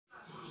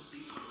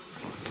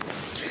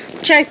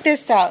Check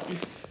this out.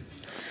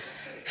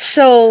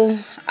 So,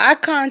 I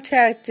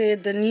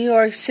contacted the New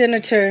York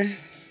senator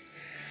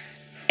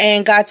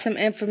and got some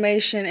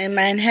information in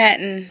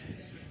Manhattan.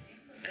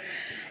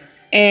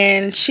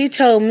 And she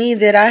told me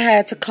that I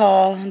had to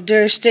call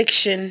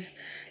jurisdiction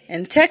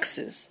in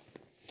Texas.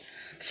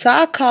 So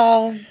I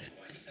called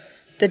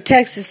the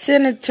Texas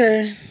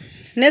Senator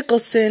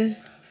Nicholson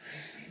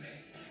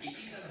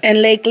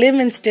and Lake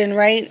Livingston,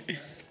 right?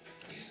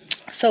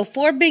 So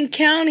Fort Bend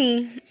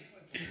County,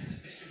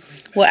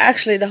 well,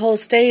 actually the whole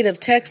state of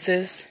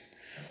Texas,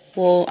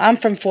 well, I'm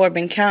from Fort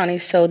Bend County,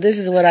 so this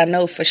is what I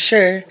know for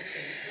sure.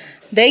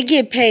 They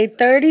get paid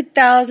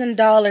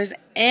 $30,000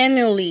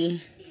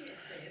 annually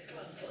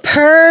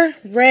per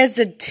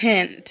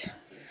resident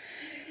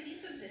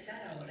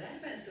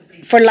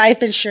for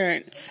life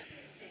insurance,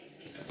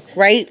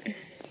 right?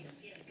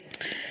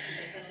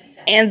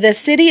 And the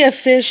city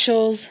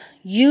officials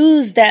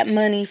use that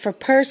money for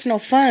personal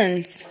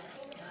funds.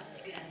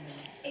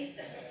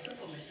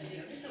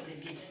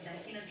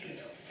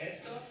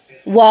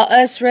 While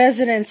us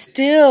residents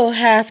still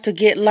have to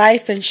get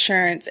life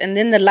insurance, and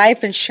then the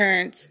life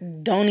insurance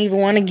don't even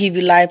want to give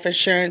you life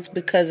insurance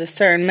because of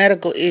certain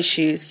medical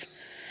issues.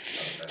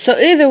 So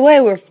either way,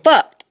 we're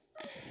fucked.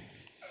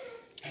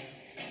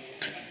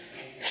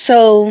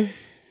 So,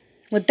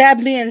 with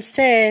that being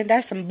said,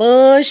 that's some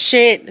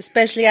bullshit,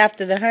 especially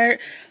after the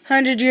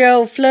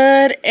 100-year-old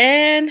flood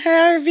and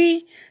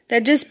Harvey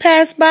that just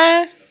passed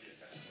by.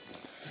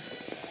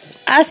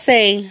 I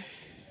say,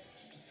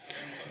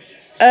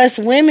 us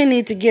women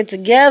need to get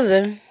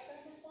together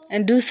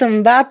and do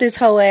something about this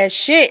whole ass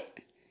shit.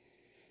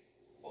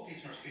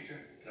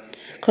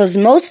 Because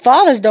most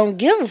fathers don't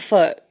give a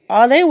fuck.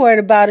 All they worried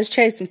about is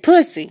chasing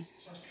pussy.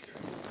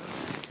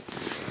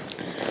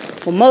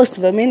 Well, most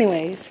of them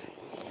anyways.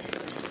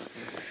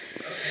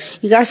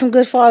 You got some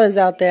good fathers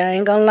out there, I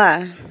ain't gonna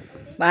lie.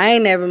 But I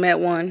ain't never met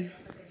one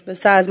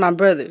besides my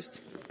brothers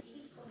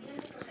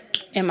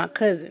and my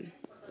cousin.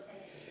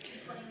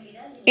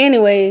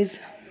 Anyways,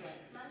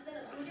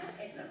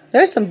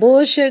 there's some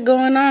bullshit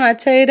going on, I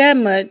tell you that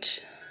much.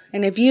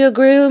 And if you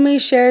agree with me,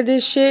 share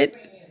this shit.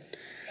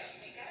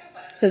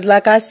 Because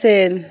like I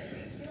said,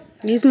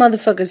 these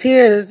motherfuckers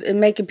here is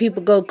making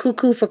people go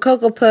cuckoo for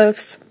Cocoa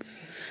Puffs.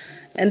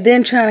 And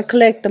then trying to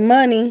collect the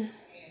money.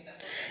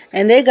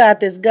 And they got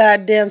this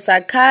goddamn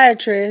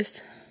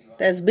psychiatrist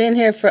that's been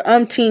here for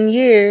umpteen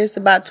years,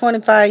 about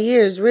 25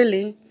 years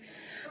really,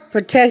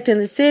 protecting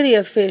the city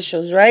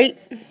officials, right?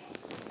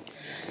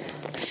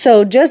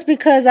 So just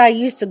because I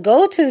used to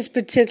go to this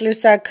particular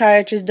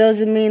psychiatrist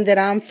doesn't mean that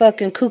I'm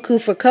fucking cuckoo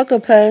for Cocoa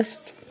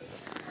Puffs.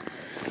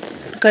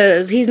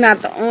 Because he's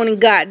not the only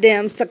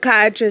goddamn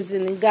psychiatrist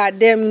in the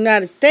goddamn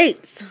United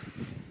States.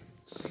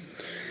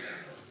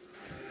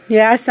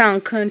 Yeah, I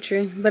sound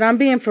country, but I'm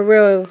being for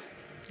real.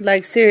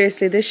 Like,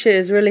 seriously, this shit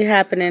is really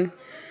happening.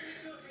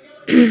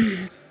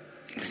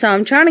 So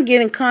I'm trying to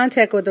get in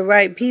contact with the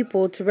right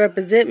people to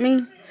represent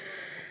me.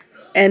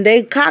 And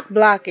they cock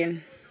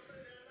blocking.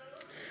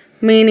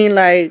 Meaning,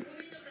 like,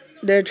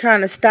 they're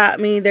trying to stop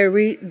me.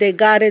 They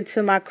got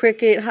into my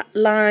Cricket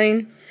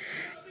line.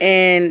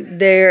 And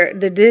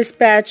the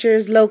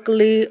dispatchers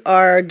locally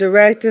are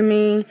directing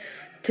me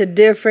to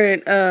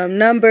different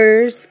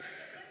numbers,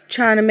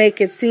 trying to make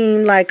it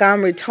seem like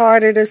I'm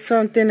retarded or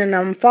something. And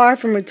I'm far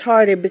from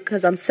retarded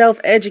because I'm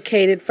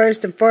self-educated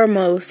first and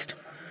foremost.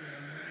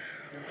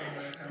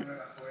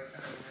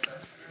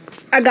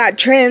 I got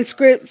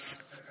transcripts.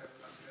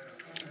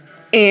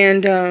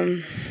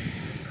 And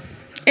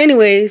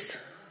anyways,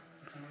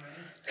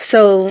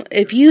 so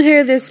if you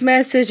hear this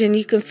message and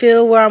you can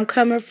feel where I'm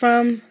coming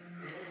from,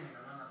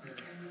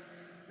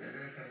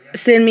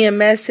 send me a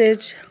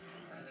message.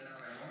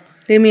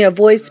 Leave me a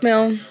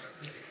voicemail.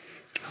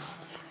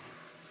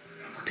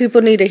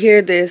 People need to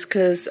hear this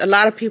because a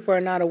lot of people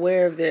are not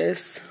aware of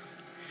this.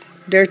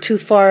 They're too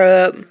far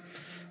up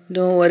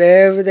doing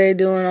whatever they're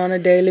doing on a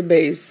daily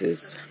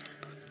basis.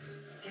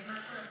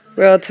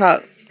 Real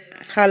talk.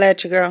 Holla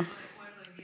at your girl.